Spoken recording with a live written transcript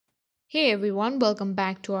Hey everyone, welcome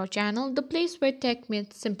back to our channel, the place where tech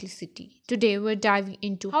meets simplicity. Today we're diving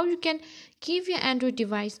into how you can give your Android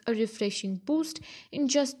device a refreshing boost in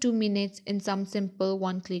just 2 minutes in some simple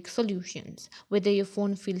one-click solutions. Whether your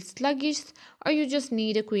phone feels sluggish or you just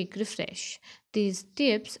need a quick refresh, these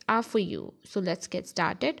tips are for you. So let's get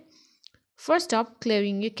started. First up,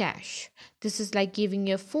 clearing your cache. This is like giving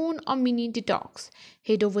your phone a mini detox.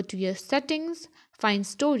 Head over to your settings, find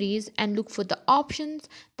stories and look for the options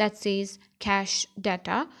that says cache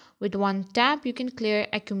data. With one tap, you can clear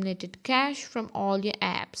accumulated cache from all your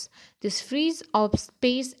apps. This frees up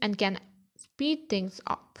space and can speed things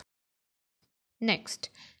up. Next,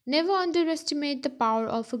 never underestimate the power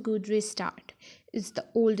of a good restart. It's the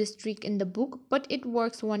oldest trick in the book, but it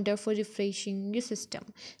works wonder for refreshing your system.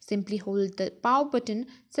 Simply hold the power button,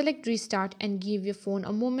 select restart and give your phone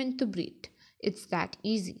a moment to breathe. It's that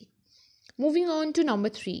easy. Moving on to number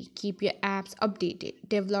 3, keep your apps updated.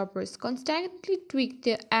 Developers constantly tweak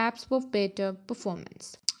their apps for better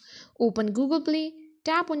performance. Open Google Play,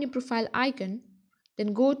 tap on your profile icon,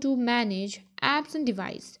 then go to Manage Apps and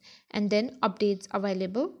Device, and then Updates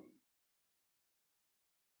Available.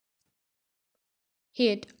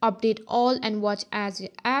 Hit Update All and watch as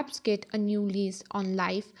your apps get a new lease on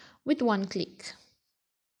life with one click.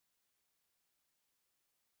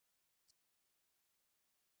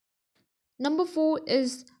 Number 4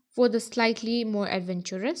 is for the slightly more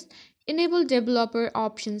adventurous. Enable developer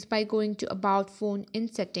options by going to About Phone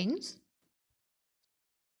in Settings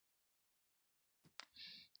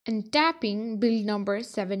and tapping build number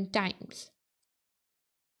 7 times.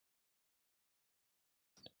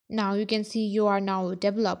 Now you can see you are now a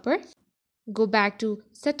developer. Go back to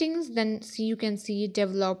settings, then you can see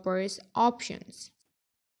developers options.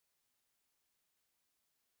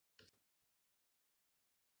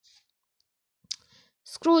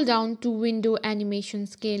 Scroll down to window animation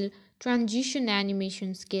scale, transition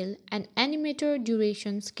animation scale and animator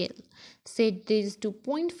duration scale. Set this to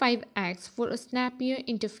 0.5x for a snappier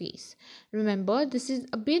interface. Remember, this is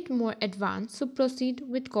a bit more advanced, so proceed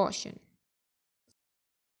with caution.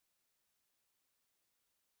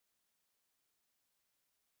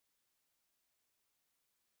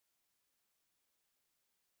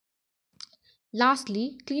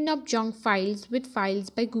 Lastly, clean up junk files with Files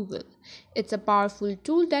by Google. It's a powerful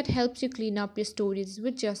tool that helps you clean up your stories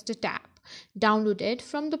with just a tap. Download it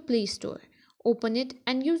from the Play Store. Open it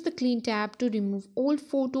and use the Clean tab to remove old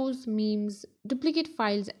photos, memes, duplicate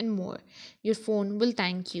files, and more. Your phone will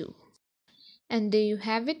thank you. And there you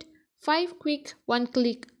have it, 5 quick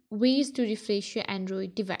one-click ways to refresh your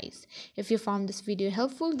Android device. If you found this video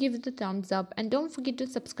helpful, give it a thumbs up and don't forget to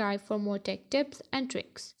subscribe for more tech tips and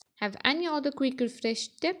tricks. Have any other quick refresh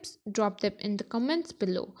tips? Drop them in the comments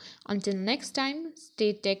below. Until next time,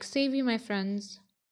 stay tech savvy, my friends.